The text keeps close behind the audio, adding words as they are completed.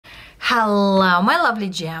Hello, my lovely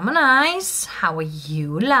Geminis. How are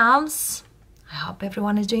you, loves? I hope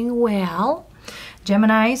everyone is doing well.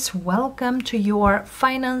 Geminis, welcome to your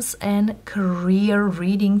finance and career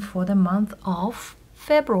reading for the month of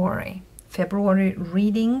February. February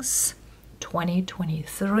readings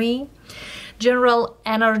 2023. General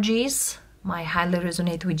energies might highly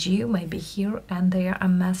resonate with you, maybe here and there a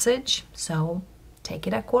message. So take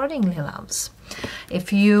it accordingly, loves.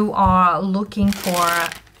 If you are looking for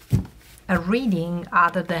a reading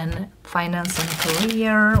other than finance and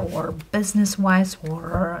career or business-wise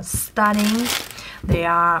or studying, there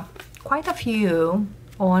are quite a few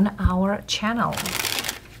on our channel.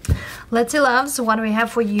 Let's see, loves, what we have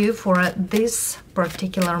for you for this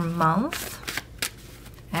particular month.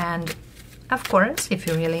 And of course, if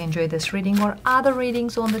you really enjoy this reading or other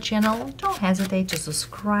readings on the channel, don't hesitate to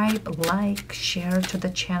subscribe, like, share to the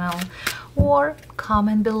channel, or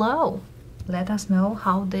comment below. Let us know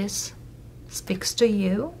how this speaks to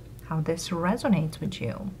you, how this resonates with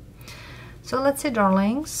you. So let's see,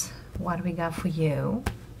 darlings, what we got for you.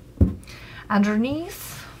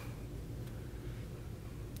 Underneath,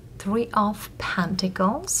 Three of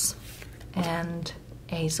Pentacles and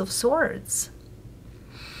Ace of Swords.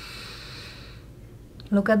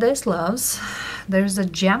 Look at this, loves. There's a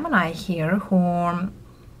Gemini here who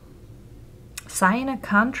signed a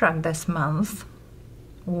contract this month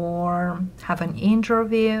or have an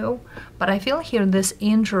interview, but I feel here this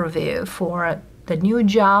interview for the new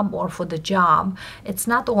job or for the job, it's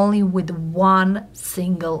not only with one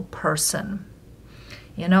single person.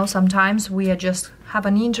 You know, sometimes we just have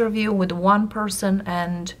an interview with one person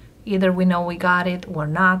and either we know we got it or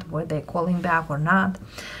not, or they're calling back or not.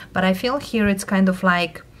 But I feel here it's kind of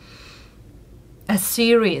like a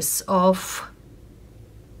series of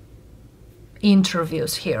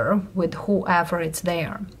interviews here with whoever it's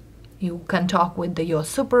there. You can talk with your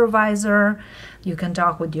supervisor, you can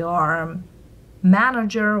talk with your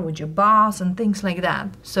manager, with your boss, and things like that.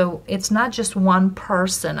 So it's not just one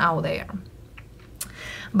person out there.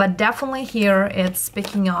 But definitely here it's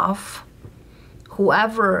speaking of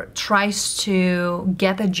whoever tries to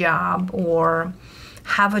get a job or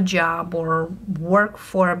have a job or work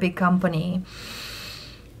for a big company.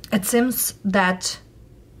 It seems that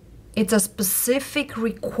it's a specific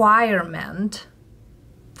requirement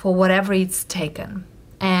for whatever it's taken.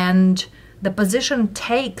 And the position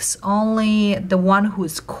takes only the one who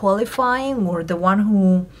is qualifying or the one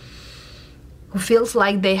who feels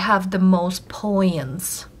like they have the most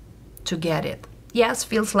points to get it. Yes,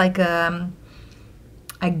 feels like a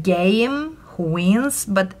game who wins,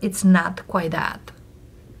 but it's not quite that.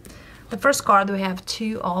 The first card we have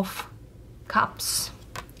Two of Cups,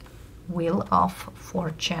 Wheel of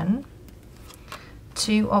Fortune,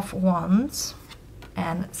 Two of Wands,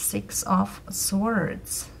 and Six of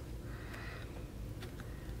Swords.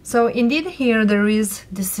 So indeed here there is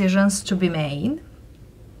decisions to be made.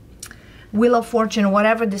 Wheel of Fortune,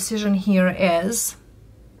 whatever decision here is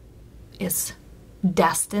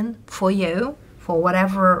destined for you. For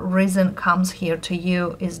whatever reason comes here to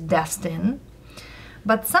you is destined.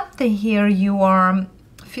 But something here you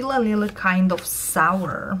feel a little kind of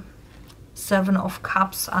sour. Seven of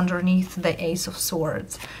Cups underneath the Ace of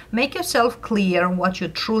Swords. Make yourself clear what you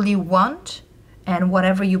truly want and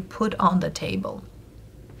whatever you put on the table.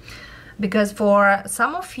 Because for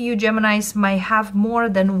some of you, Geminis might have more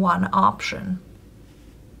than one option.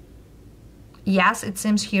 Yes, it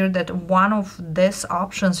seems here that one of these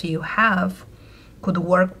options you have could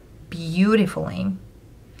work beautifully.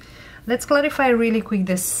 Let's clarify really quick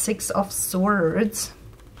this Six of Swords,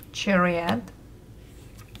 Chariot,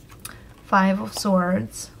 Five of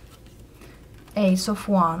Swords, Ace of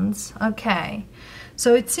Wands. Okay,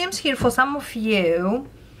 so it seems here for some of you,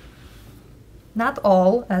 not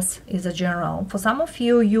all, as is a general, for some of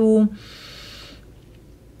you,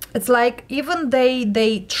 it's like even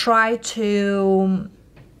they try to,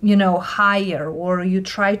 you know, hire or you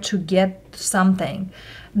try to get something,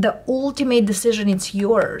 the ultimate decision it's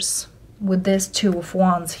yours with this Two of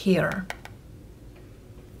Wands here.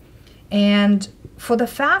 And for the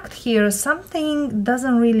fact here, something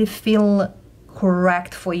doesn't really feel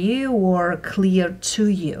correct for you or clear to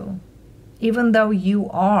you, even though you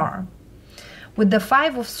are. With the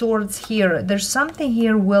Five of Swords here, there's something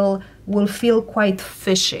here will feel quite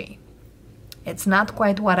fishy. It's not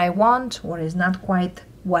quite what I want, or is not quite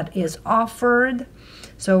what is offered.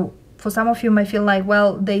 So for some of you might feel like,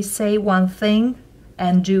 well, they say one thing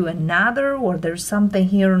and do another, or there's something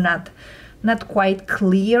here not quite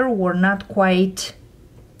clear or not quite,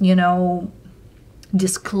 you know,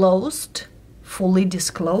 fully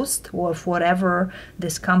disclosed, or whatever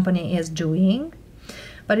this company is doing.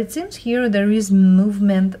 But it seems here there is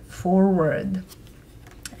movement forward.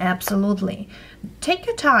 Absolutely. Take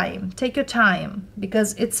your time,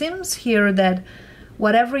 because it seems here that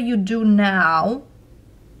whatever you do now,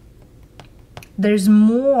 there's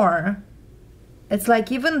more. It's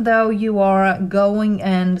like even though you are going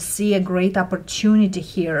and see a great opportunity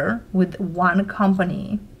here with one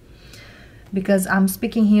company, because I'm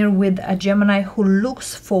speaking here with a Gemini who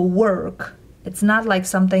looks for work. It's not like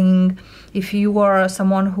something, if you are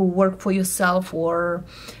someone who work for yourself or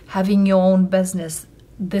having your own business,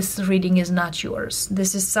 this reading is not yours.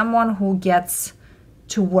 This is someone who gets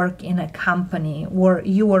to work in a company where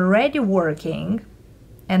you are already working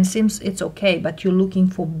and seems it's okay, but you're looking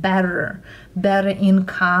for better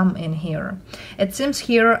income in here. It seems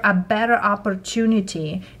here a better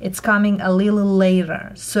opportunity. It's coming a little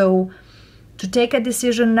later. So to take a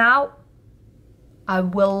decision now, I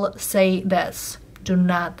will say this: do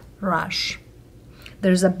not rush.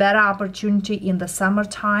 There's a better opportunity in the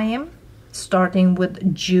summertime, starting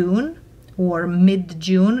with June or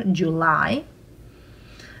mid-June, July,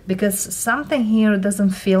 because something here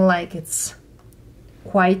doesn't feel like it's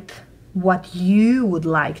quite what you would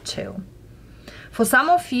like to. For some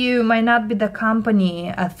of you, might not be the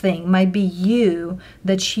company a thing, might be you,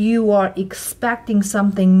 that you are expecting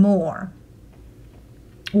something more,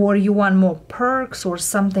 or you want more perks or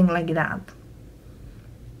something like that.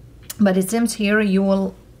 But it seems here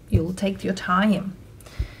you'll take your time.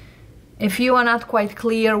 If you are not quite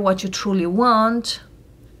clear what you truly want,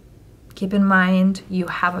 keep in mind you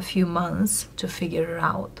have a few months to figure it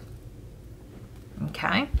out.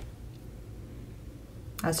 Okay?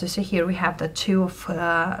 As you see here, we have the Two of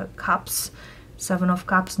Cups, Seven of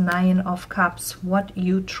Cups, Nine of Cups, what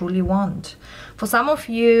you truly want. For some of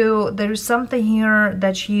you, there is something here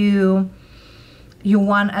that you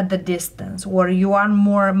want at the distance, or you want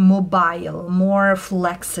more mobile, more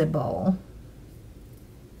flexible.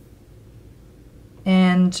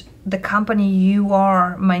 And the company you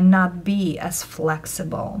are might not be as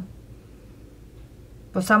flexible.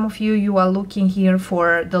 For some of you, you are looking here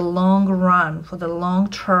for the long run, for the long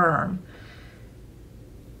term.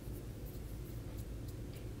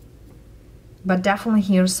 But definitely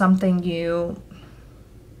here's something you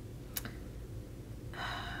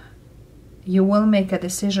will make a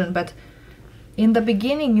decision. But in the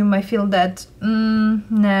beginning, you might feel that,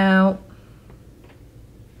 no.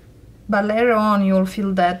 But later on, you'll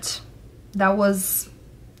feel that that was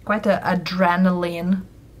quite an adrenaline.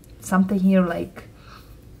 Something here like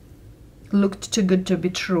looked too good to be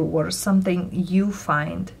true, or something you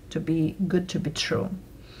find to be good to be true.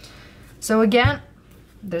 So again,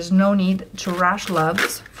 there's no need to rush,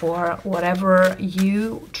 loves, for whatever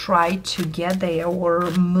you try to get there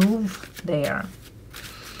or move there.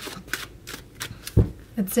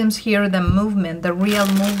 It seems here the movement, the real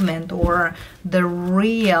movement, or the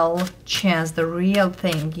real chance, the real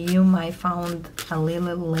thing you might find a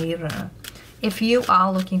little later. If you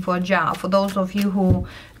are looking for a job, for those of you who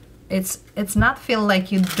it's not feel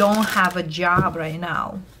like you don't have a job right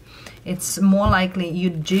now. It's more likely you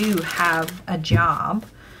do have a job,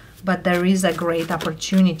 but there is a great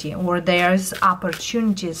opportunity, or there's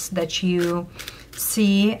opportunities that you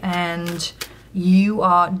see and you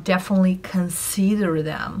are definitely consider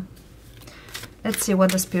them. Let's see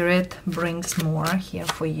what the Spirit brings more here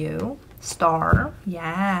for you. Star,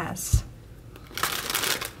 yes.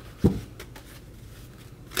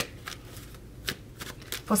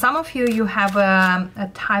 For some of you, you have a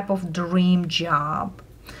type of dream job.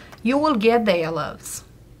 You will get there, loves.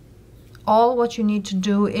 All what you need to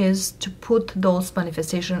do is to put those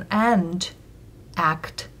manifestation and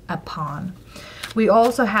act upon. We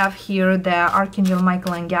also have here the Archangel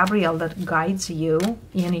Michael and Gabriel that guides you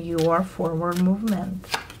in your forward movement.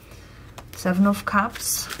 Seven of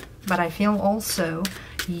Cups, but I feel also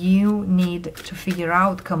you need to figure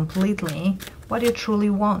out completely what you truly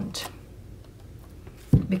want.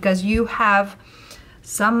 Because you have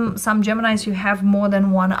some Geminis, you have more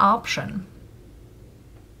than one option.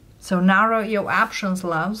 So narrow your options,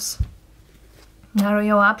 loves. Narrow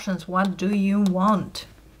your options. What do you want?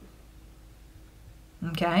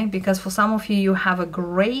 Okay, because for some of you, you have a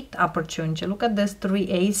great opportunity. Look at this 3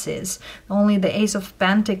 aces. Only the Ace of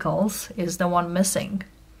Pentacles is the one missing.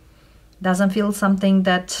 Doesn't feel something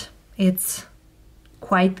that it's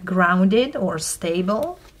quite grounded or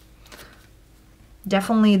stable.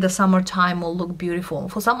 Definitely the summertime will look beautiful.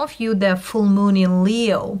 For some of you, the full moon in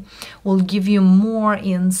Leo will give you more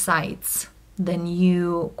insights than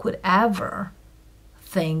you could ever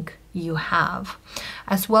think you have.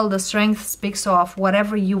 As well, the strength speaks of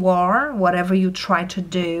whatever you are, whatever you try to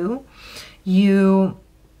do, you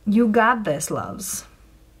got this, loves.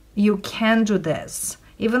 you can do this,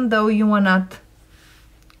 even though you are not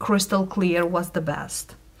crystal clear what's the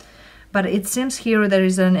best. But it seems here there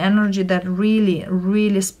is an energy that really,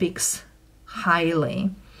 really speaks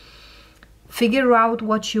highly. Figure out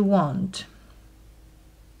what you want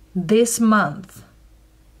this month,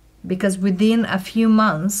 because within a few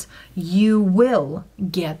months you will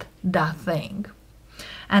get that thing.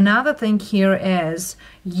 Another thing here is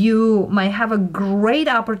you might have a great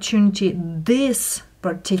opportunity this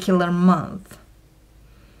particular month.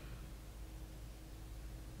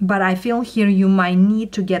 But I feel here you might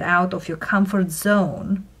need to get out of your comfort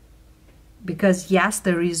zone, because yes,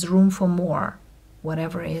 there is room for more,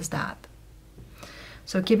 whatever is that.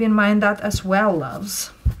 So keep in mind that as well,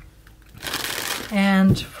 loves.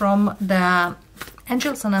 And from the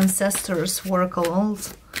Angels and Ancestors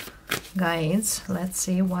Oracles, guys, let's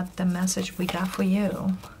see what the message we got for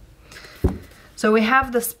you. So we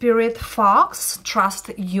have the Spirit Fox, trust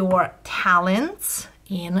your talents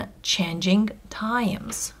in changing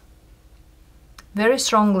times. Very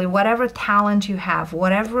strongly, whatever talent you have,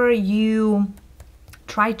 whatever you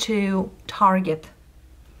try to target,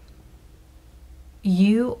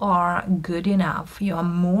 you are good enough. You are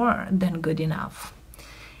more than good enough.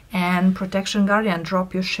 And Protection Guardian,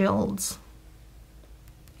 drop your shields.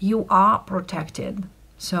 You are protected.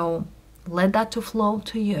 So let that to flow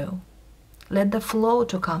to you. Let the flow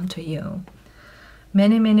to come to you.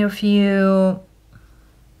 Many of you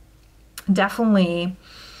definitely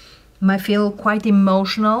might feel quite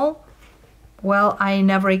emotional. Well, I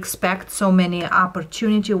never expect so many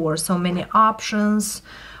opportunity or so many options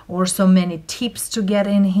or so many tips to get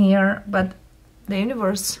in here, but the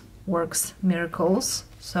universe works miracles.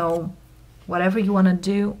 So whatever you want to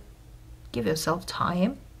do, give yourself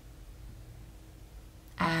time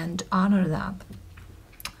and honor that,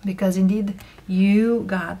 because indeed you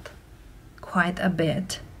got quite a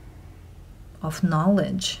bit of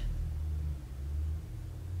knowledge.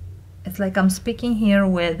 It's like I'm speaking here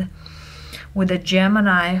with a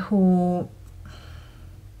Gemini who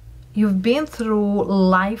you've been through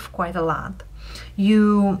life quite a lot.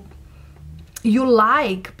 You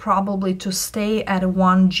like probably to stay at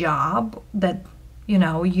one job that, you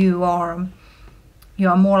know, you are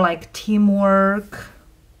more like teamwork,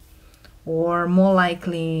 or more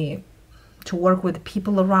likely to work with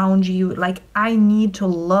people around you. Like, I need to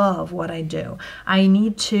love what I do. I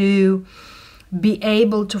need to be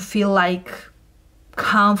able to feel like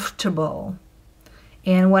comfortable.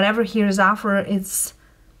 And whatever here is offered, it's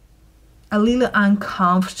a little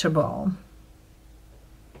uncomfortable.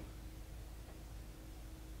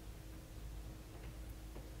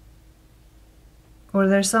 Or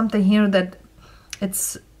there's something here that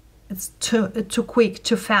it's too quick,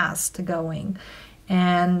 too fast going.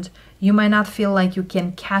 And you might not feel like you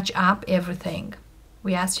can catch up everything.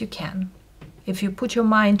 Yes, you can. If you put your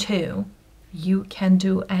mind to, you can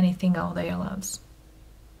do anything out there, loves.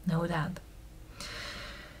 Know that.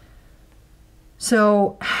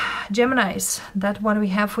 So, Geminis, that's what we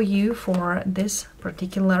have for you for this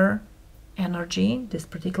particular energy, this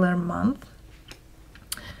particular month.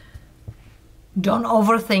 Don't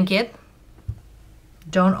overthink it.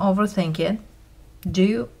 Don't overthink it.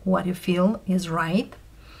 Do what you feel is right.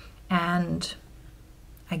 And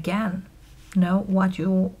again, know what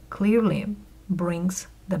you clearly brings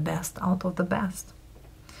the best out of the best.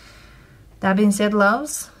 That being said,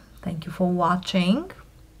 loves, thank you for watching.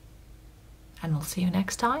 And we'll see you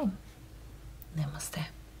next time. Namaste.